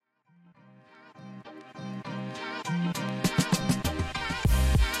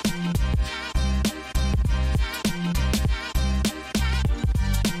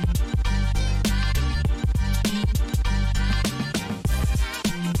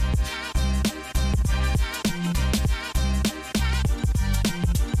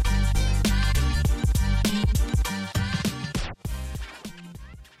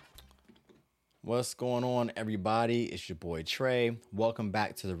What's going on, everybody? It's your boy Trey. Welcome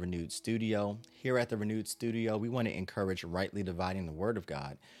back to the Renewed Studio. Here at the Renewed Studio, we want to encourage rightly dividing the Word of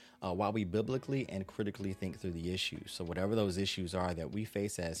God while we biblically and critically think through the issues. So whatever those issues are that we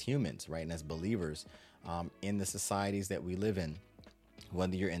face as humans, right, and as believers in the societies that we live in,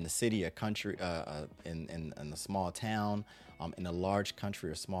 whether you're in the city, a country, in a small town, in a large country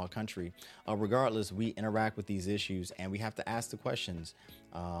or small country, regardless, we interact with these issues, and we have to ask the questions: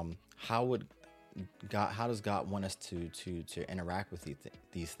 how does God want us to interact with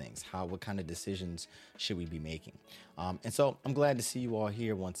these things? What kind of decisions should we be making? And so I'm glad to see you all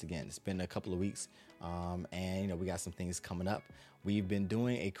here once again. It's been a couple of weeks, and we got some things coming up. We've been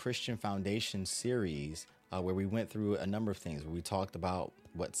doing a Christian Foundation series where we went through a number of things, where we talked about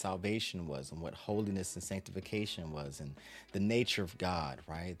what salvation was and what holiness and sanctification was, and the nature of God,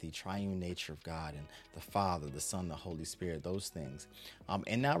 right? The triune nature of God and the Father, the Son, the Holy Spirit, those things.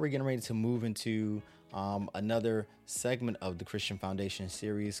 And now we're getting ready to move into another segment of the Christian Foundation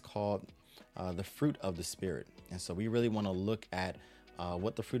series called the fruit of the Spirit. And so we really want to look at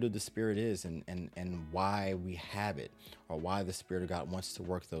what the fruit of the Spirit is and why we have it, or why the Spirit of God wants to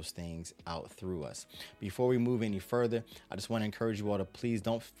work those things out through us. Before we move any further, I just want to encourage you all to please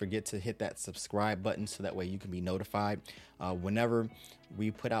don't forget to hit that subscribe button so that way you can be notified whenever we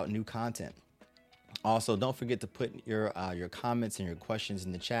put out new content. Also, don't forget to put your comments and your questions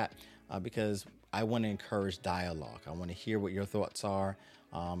in the chat because I want to encourage dialogue. I want to hear what your thoughts are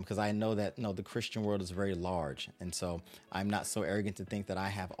because I know that the Christian world is very large. And so I'm not so arrogant to think that I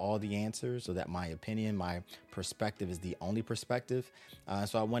have all the answers or that my opinion, my perspective is the only perspective.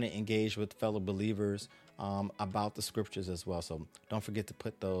 So I want to engage with fellow believers about the scriptures as well. So don't forget to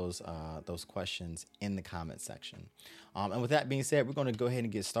put those questions in the comment section. And with that being said, we're going to go ahead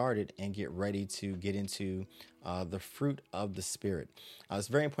and get started and get ready to get into the fruit of the Spirit. It's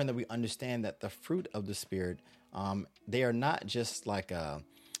very important that we understand that the fruit of the Spirit, they are not just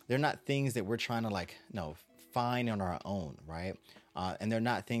they're not things that we're trying to find on our own, right? And they're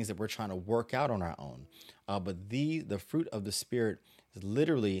not things that we're trying to work out on our own. But the fruit of the Spirit is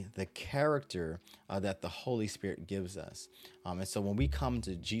literally the character that the Holy Spirit gives us. And so when we come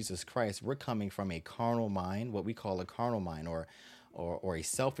to Jesus Christ, we're coming from a carnal mind, what we call a carnal mind, or a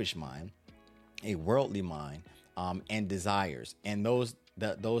selfish mind, a worldly mind, and desires. And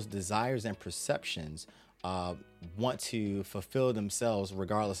those desires and perceptions want to fulfill themselves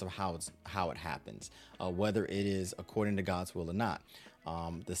regardless of how it happens, whether it is according to God's will or not.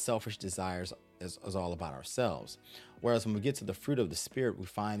 The selfish desires is all about ourselves. Whereas when we get to the fruit of the Spirit, we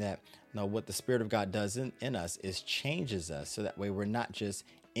find that what the Spirit of God does in us is changes us, so that way we're not just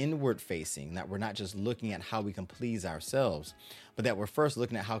inward facing, that we're not just looking at how we can please ourselves, but that we're first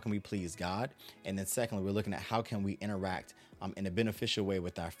looking at how can we please God. And then secondly, we're looking at how can we interact in a beneficial way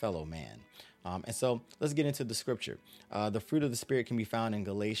with our fellow man. And so let's get into the scripture. The fruit of the Spirit can be found in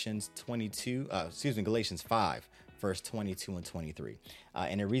Galatians 5, verse 22 and 23.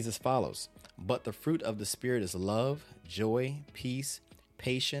 And it reads as follows: "But the fruit of the Spirit is love, joy, peace,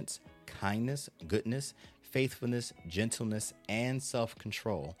 patience, kindness, goodness, faithfulness, gentleness, and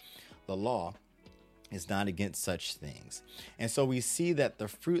self-control. The law is not against such things." And so we see that the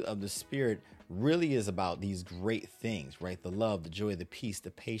fruit of the Spirit really is about these great things, right? The love, the joy, the peace,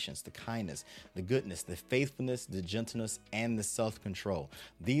 the patience, the kindness, the goodness, the faithfulness, the gentleness, and the self-control.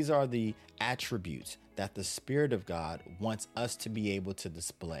 These are the attributes that the Spirit of God wants us to be able to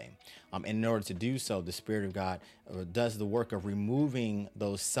display. And in order to do so, the Spirit of God does the work of removing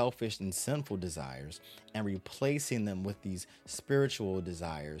those selfish and sinful desires and replacing them with these spiritual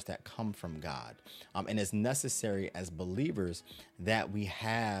desires that come from God. And it's necessary as believers that we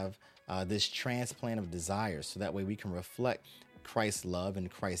have this transplant of desires, so that way we can reflect Christ's love and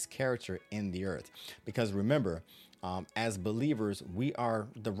Christ's character in the earth. Because remember, as believers, we are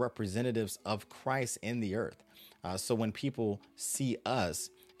the representatives of Christ in the earth. So when people see us,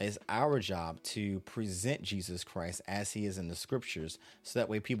 it's our job to present Jesus Christ as he is in the scriptures, so that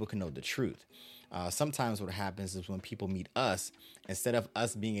way people can know the truth. Sometimes what happens is when people meet us, instead of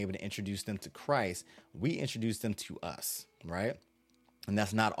us being able to introduce them to Christ, we introduce them to us, right? And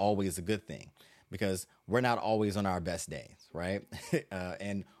that's not always a good thing, because we're not always on our best days, right?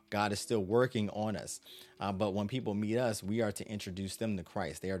 And God is still working on us. But when people meet us, we are to introduce them to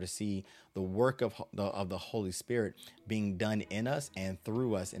Christ. They are to see the work of the Holy Spirit being done in us and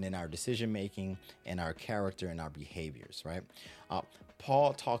through us, and in our decision making and our character and our behaviors, right?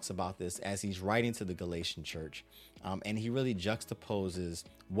 Paul talks about this as he's writing to the Galatian church, and he really juxtaposes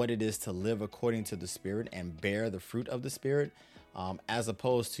what it is to live according to the Spirit and bear the fruit of the Spirit as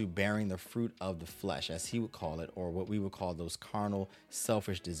opposed to bearing the fruit of the flesh, as he would call it, or what we would call those carnal,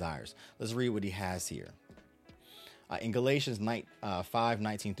 selfish desires. Let's read what he has here. In Galatians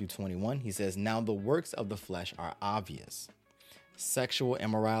 5:19 through 21, he says, "Now the works of the flesh are obvious: sexual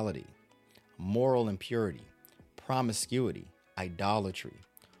immorality, moral impurity, promiscuity, idolatry,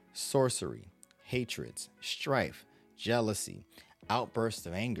 sorcery, hatreds, strife, jealousy, outbursts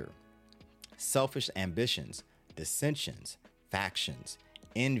of anger, selfish ambitions, dissensions, factions,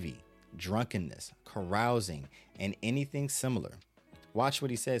 envy, drunkenness, carousing, and anything similar." Watch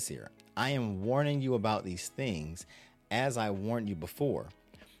what he says here. "I am warning you about these things, as I warned you before,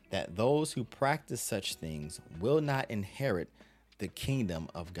 that those who practice such things will not inherit the kingdom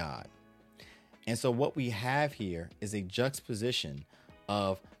of God." And so what we have here is a juxtaposition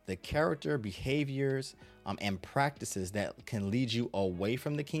of the character, behaviors, and practices that can lead you away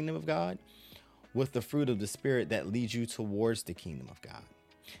from the kingdom of God with the fruit of the Spirit that leads you towards the kingdom of God.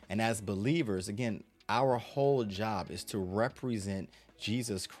 And as believers, again, our whole job is to represent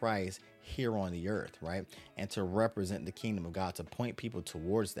Jesus Christ here on the earth, right? And to represent the kingdom of God, to point people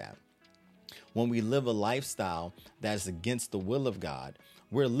towards that. When we live a lifestyle that's against the will of God,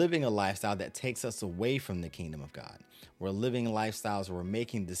 we're living a lifestyle that takes us away from the kingdom of God. We're living lifestyles where we're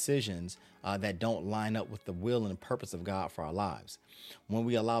making decisions that don't line up with the will and purpose of God for our lives. When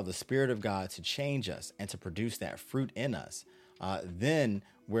we allow the Spirit of God to change us and to produce that fruit in us, then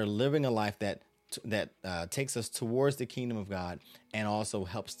we're living a life that takes us towards the kingdom of God and also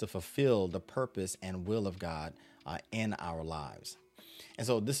helps to fulfill the purpose and will of God in our lives. And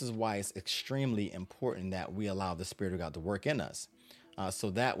so this is why it's extremely important that we allow the Spirit of God to work in us.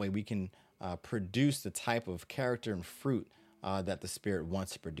 So that way we can produce the type of character and fruit that the Spirit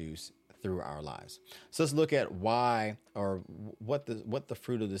wants to produce through our lives. So let's look at why, or what the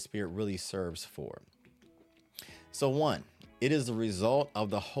fruit of the Spirit really serves for. So one, it is the result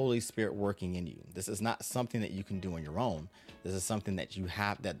of the Holy Spirit working in you. This is not something that you can do on your own. This is something that you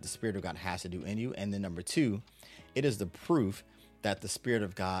have, that the Spirit of God has to do in you. And then number two, it is the proof that the Spirit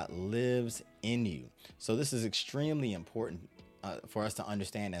of God lives in you. So this is extremely important for us to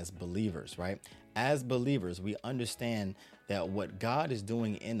understand as believers, right? As believers, we understand that what God is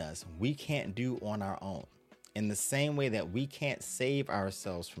doing in us, we can't do on our own. In the same way that we can't save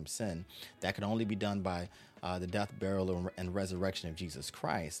ourselves from sin, that can only be done by the death, burial, and resurrection of Jesus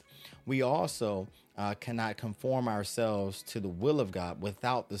Christ, we also cannot conform ourselves to the will of God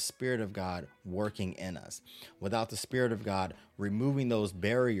without the Spirit of God working in us, without the Spirit of God removing those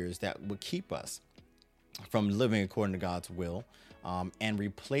barriers that would keep us from living according to God's will, and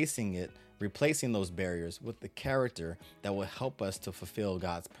replacing those barriers with the character that will help us to fulfill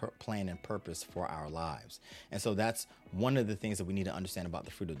God's plan and purpose for our lives. And so that's one of the things that we need to understand about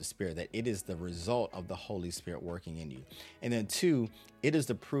the fruit of the Spirit, that it is the result of the Holy Spirit working in you. And then two, it is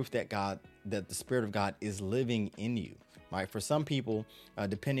the proof that the Spirit of God is living in you. Right. For some people,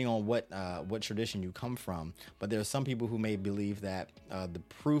 depending on what tradition you come from, but there are some people who may believe that the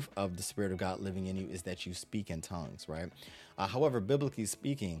proof of the Spirit of God living in you is that you speak in tongues. Right. However, biblically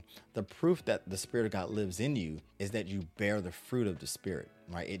speaking, the proof that the Spirit of God lives in you is that you bear the fruit of the Spirit.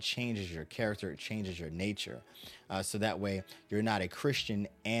 Right. It changes your character. It changes your nature. So that way you're not a Christian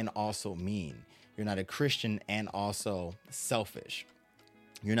and also mean. You're not a Christian and also selfish.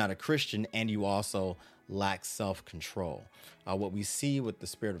 You're not a Christian and you also lack self-control. What we see what the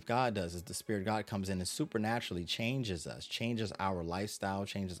Spirit of God does is the Spirit of God comes in and supernaturally changes us, changes our lifestyle,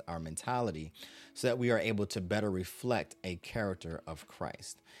 changes our mentality, so that we are able to better reflect a character of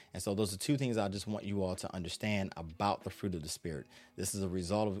Christ. And so those are two things I just want you all to understand about the fruit of the Spirit. This is a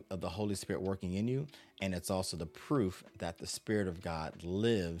result of the Holy Spirit working in you, and it's also the proof that the Spirit of God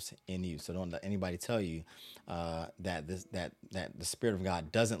lives in you. So don't let anybody tell you that the Spirit of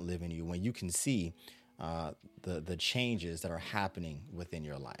God doesn't live in you when you can see the changes that are happening within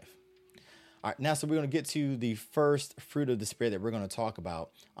your life. All right, now, so we're going to get to the first fruit of the Spirit that we're going to talk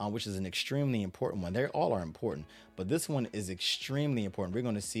about, which is an extremely important one. They all are important, but this one is extremely important. We're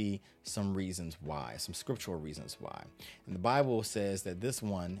going to see some reasons why, some scriptural reasons why. And the Bible says that this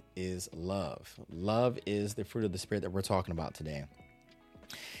one is love. Love is the fruit of the Spirit that we're talking about today.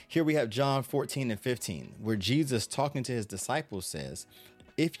 Here we have John 14:15, where Jesus, talking to his disciples, says,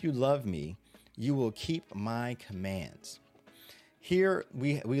 "If you love me, you will keep my commands." Here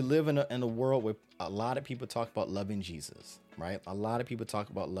we live in a world where a lot of people talk about loving Jesus, right? A lot of people talk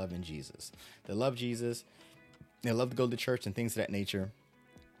about loving Jesus. They love Jesus. They love to go to church and things of that nature.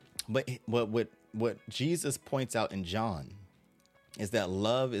 But what Jesus points out in John is that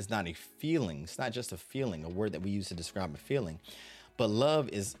love is not a feeling. It's not just a feeling, a word that we use to describe a feeling, But love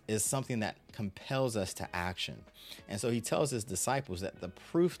is something that compels us to action. And so he tells his disciples that the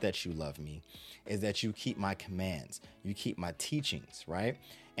proof that you love me is that you keep my commands, you keep my teachings, right?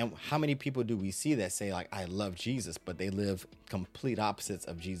 And how many people do we see that say, like, I love Jesus, but they live complete opposites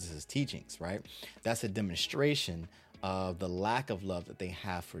of Jesus's teachings, right? That's a demonstration of the lack of love that they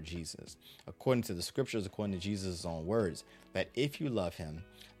have for Jesus. According to the scriptures, according to Jesus' own words, that if you love him,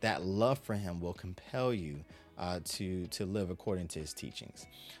 that love for him will compel you to live according to his teachings.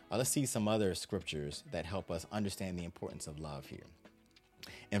 Let's see some other scriptures that help us understand the importance of love here.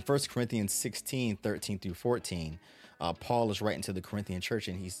 In 1 Corinthians 16, 13 through 14, Paul is writing to the Corinthian church,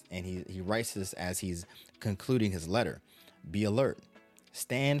 and he writes this as he's concluding his letter. Be alert,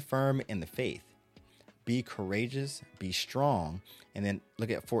 stand firm in the faith, be courageous, be strong. And then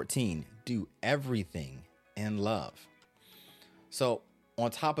look at 14, do everything in love. So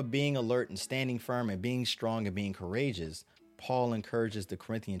on top of being alert and standing firm and being strong and being courageous, Paul encourages the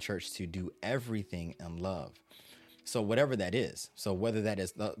Corinthian church to do everything in love. So whatever that is, so whether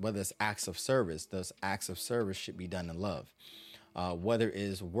it's acts of service, those acts of service should be done in love. Whether it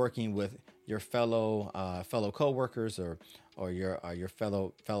is working with your fellow coworkers or your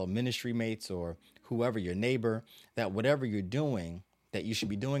fellow ministry mates or whoever, your neighbor, that whatever you're doing, that you should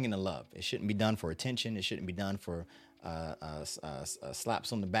be doing in love. It shouldn't be done for attention. It shouldn't be done for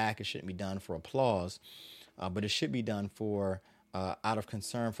slaps on the back. It shouldn't be done for applause, but it should be done for out of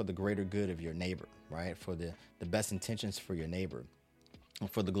concern for the greater good of your neighbor, right? For the best intentions for your neighbor,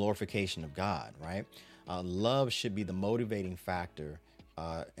 for the glorification of God, right? Love should be the motivating factor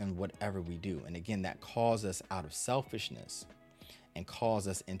in whatever we do. And again, that calls us out of selfishness and calls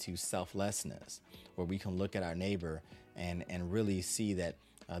us into selflessness, where we can look at our neighbor and really see that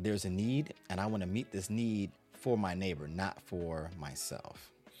there's a need, and I want to meet this need for my neighbor, not for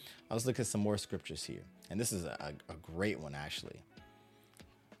myself. Let's look at some more scriptures here. And this is a great one, actually.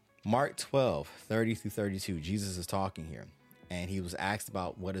 Mark 12, 30 through 32, Jesus is talking here. And he was asked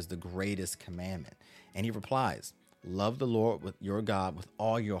about what is the greatest commandment. And he replies, love the Lord with your God with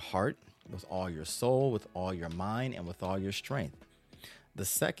all your heart, with all your soul, with all your mind, and with all your strength. The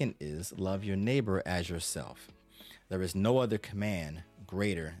second is love your neighbor as yourself. There is no other command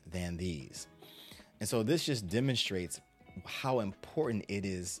greater than these. And so this just demonstrates how important it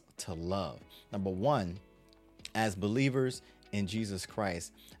is to love. Number one, as believers in Jesus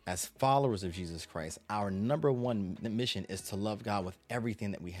Christ, as followers of Jesus Christ, our number one mission is to love God with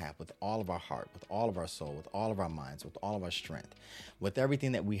everything that we have, with all of our heart, with all of our soul, with all of our minds, with all of our strength. With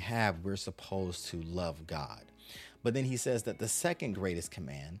everything that we have, we're supposed to love God. But then he says that the second greatest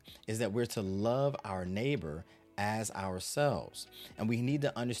command is that we're to love our neighbor as ourselves. And we need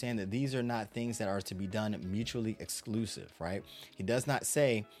to understand that these are not things that are to be done mutually exclusive, right? He does not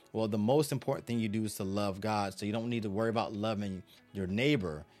say, well, the most important thing you do is to love God, so you don't need to worry about loving your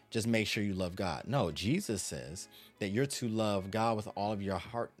neighbor. Just make sure you love God. No, Jesus says that you're to love God with all of your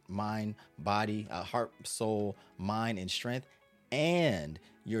heart, mind, body, heart, soul, mind, and strength. And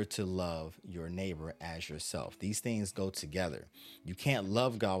you're to love your neighbor as yourself. These things go together. You can't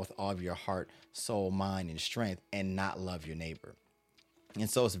love God with all of your heart, soul, mind, and strength and not love your neighbor. And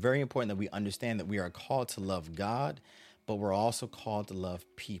so it's very important that we understand that we are called to love God, but we're also called to love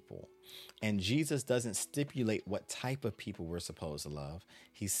people. And Jesus doesn't stipulate what type of people we're supposed to love.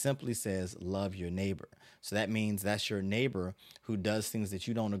 He simply says, love your neighbor. So that means that's your neighbor who does things that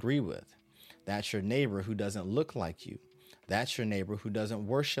you don't agree with. That's your neighbor who doesn't look like you. That's your neighbor who doesn't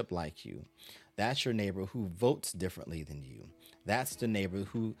worship like you. That's your neighbor who votes differently than you. That's the neighbor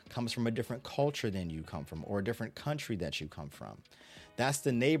who comes from a different culture than you come from, or a different country that you come from. That's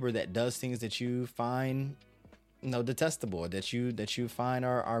the neighbor that does things that you find detestable, that you find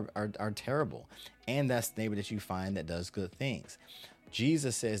are terrible. And that's the neighbor that you find that does good things.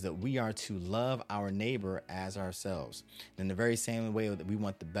 Jesus says that we are to love our neighbor as ourselves. In the very same way that we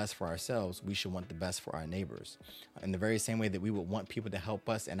want the best for ourselves, we should want the best for our neighbors. In the very same way that we would want people to help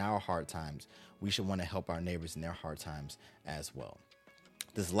us in our hard times, we should want to help our neighbors in their hard times as well.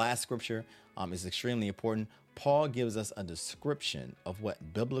 This last scripture is extremely important. Paul gives us a description of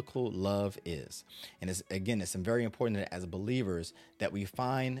what biblical love is. And it's very important that as believers that we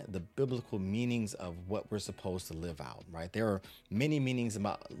find the biblical meanings of what we're supposed to live out, right? There are many meanings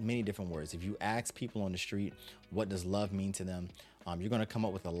about many different words. If you ask people on the street, what does love mean to them? You're going to come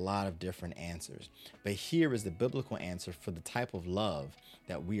up with a lot of different answers. But here is the biblical answer for the type of love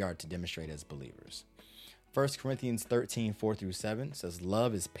that we are to demonstrate as believers. 1 Corinthians 13, 4 through 7 says,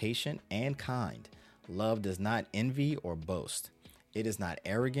 love is patient and kind. Love does not envy or boast. It is not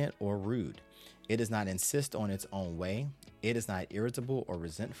arrogant or rude. It does not insist on its own way. It is not irritable or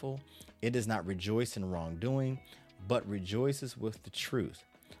resentful. It does not rejoice in wrongdoing, but rejoices with the truth.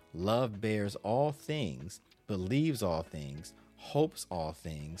 Love bears all things, believes all things, hopes all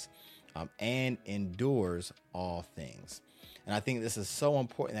things, and endures all things. And I think this is so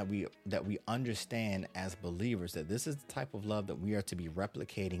important that we understand as believers that this is the type of love that we are to be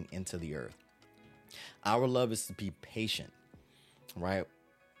replicating into the earth. Our love is to be patient, right?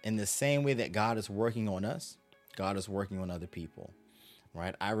 In the same way that God is working on us, God is working on other people,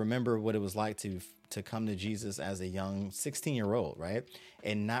 right? I remember what it was like to come to Jesus as a young 16-year-old, right?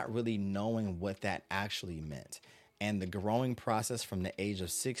 And not really knowing what that actually meant. And the growing process from the age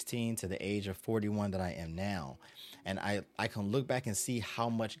of 16 to the age of 41 that I am now. And I can look back and see how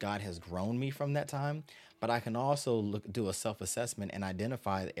much God has grown me from that time, but I can also do a self-assessment and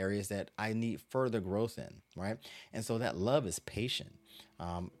identify the areas that I need further growth in, right? And so that love is patient.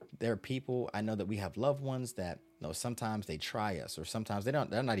 There are people, I know that we have loved ones that, sometimes they try us, or sometimes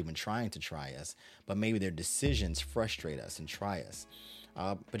they're not even trying to try us, but maybe their decisions frustrate us and try us.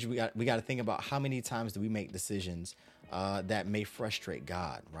 But we got to think about how many times do we make decisions that may frustrate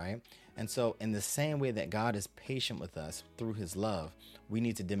God, right? And so in the same way that God is patient with us through his love, we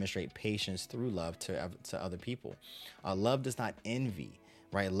need to demonstrate patience through love to other people. Love does not envy,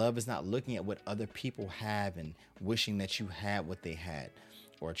 right? Love is not looking at what other people have and wishing that you had what they had,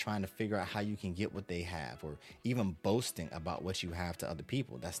 or trying to figure out how you can get what they have, or even boasting about what you have to other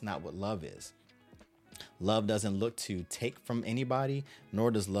people. That's not what love is. Love doesn't look to take from anybody, nor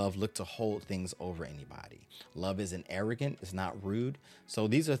does love look to hold things over anybody. Love isn't arrogant, it's not rude. So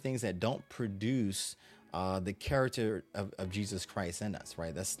these are things that don't produce the character of Jesus Christ in us,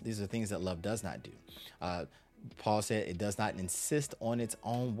 right? These are things that love does not do. Paul said it does not insist on its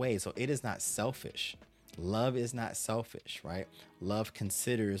own way, so it is not selfish. Love is not selfish, right? Love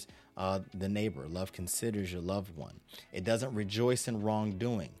considers the neighbor. Love considers your loved one. It doesn't rejoice in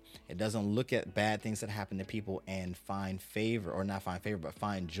wrongdoing. It doesn't look at bad things that happen to people and find favor, or not find favor, but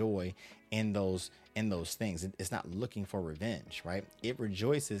find joy in those things. It's not looking for revenge, right? It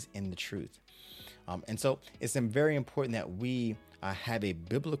rejoices in the truth. And so it's very important that we have a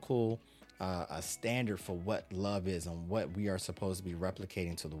biblical a standard for what love is and what we are supposed to be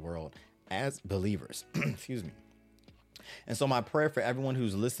replicating to the world as believers. Excuse me. And so my prayer for everyone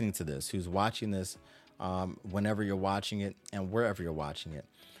who's listening to this, who's watching this, whenever you're watching it and wherever you're watching it,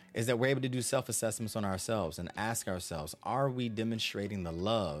 is that we're able to do self-assessments on ourselves and ask ourselves, are we demonstrating the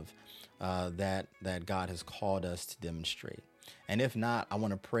love that God has called us to demonstrate? And if not, I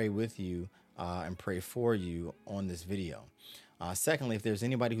want to pray with you and pray for you on this video. Secondly, if there's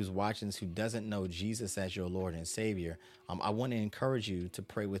anybody who's watching this who doesn't know Jesus as your Lord and Savior, I want to encourage you to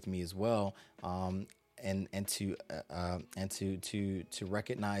pray with me as well, and to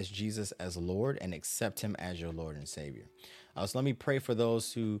recognize Jesus as Lord and accept him as your Lord and Savior. So let me pray for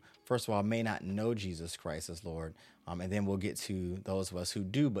those who, first of all, may not know Jesus Christ as Lord, and then we'll get to those of us who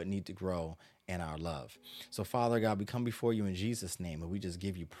do but need to grow in our love. So, Father God, we come before you in Jesus' name, and we just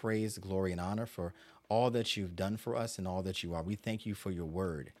give you praise, glory, and honor for all that you've done for us and all that you are. We thank you for your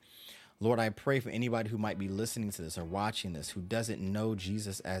word. Lord, I pray for anybody who might be listening to this or watching this who doesn't know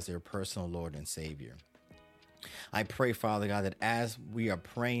Jesus as their personal Lord and Savior. I pray, Father God, that as we are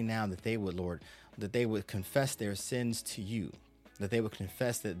praying now, that they would, Lord, that they would confess their sins to you, that they would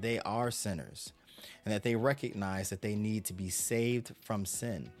confess that they are sinners, and that they recognize that they need to be saved from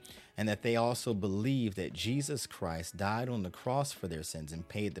sin, and that they also believe that Jesus Christ died on the cross for their sins and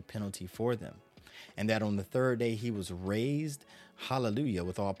paid the penalty for them, and that on the third day he was raised, hallelujah,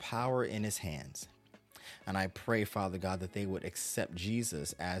 with all power in his hands. And I pray, Father God, that they would accept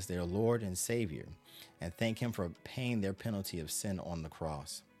Jesus as their Lord and Savior and thank him for paying their penalty of sin on the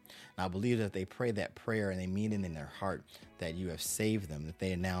cross. And I believe that they pray that prayer and they mean it in their heart, that you have saved them, that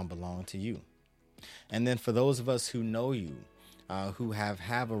they now belong to you. And then for those of us who know you, who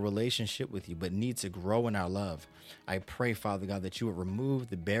have a relationship with you but need to grow in our love, I pray, Father God, that you would remove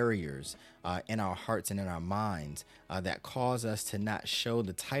the barriers in our hearts and in our minds that cause us to not show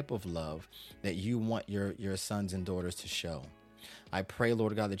the type of love that you want your sons and daughters to show. I pray,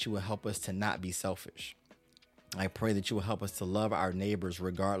 Lord God, that you will help us to not be selfish. I pray that you will help us to love our neighbors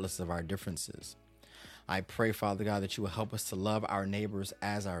regardless of our differences. I pray, Father God, that you will help us to love our neighbors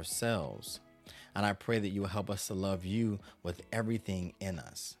as ourselves. And I pray that you will help us to love you with everything in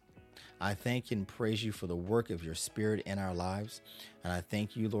us. I thank you and praise you for the work of your Spirit in our lives. And I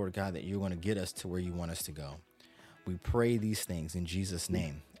thank you, Lord God, that you're going to get us to where you want us to go. We pray these things in Jesus'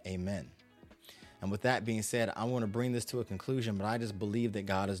 name. Amen. And with that being said, I want to bring this to a conclusion, but I just believe that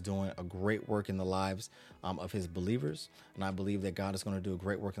God is doing a great work in the lives of his believers. And I believe that God is going to do a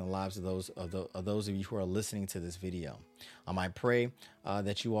great work in the lives of those of you who are listening to this video. I pray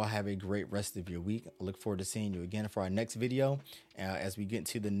that you all have a great rest of your week. I look forward to seeing you again for our next video as we get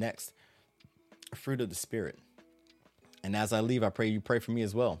to the next fruit of the Spirit. And as I leave, I pray you pray for me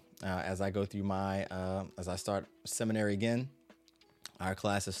as well. As I go through as I start seminary again, our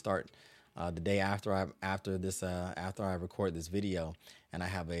classes start the day after I record this video, and I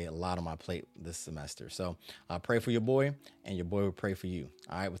have a lot on my plate this semester. So pray for your boy, and your boy will pray for you.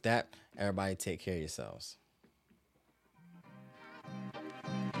 All right, with that, everybody take care of yourselves.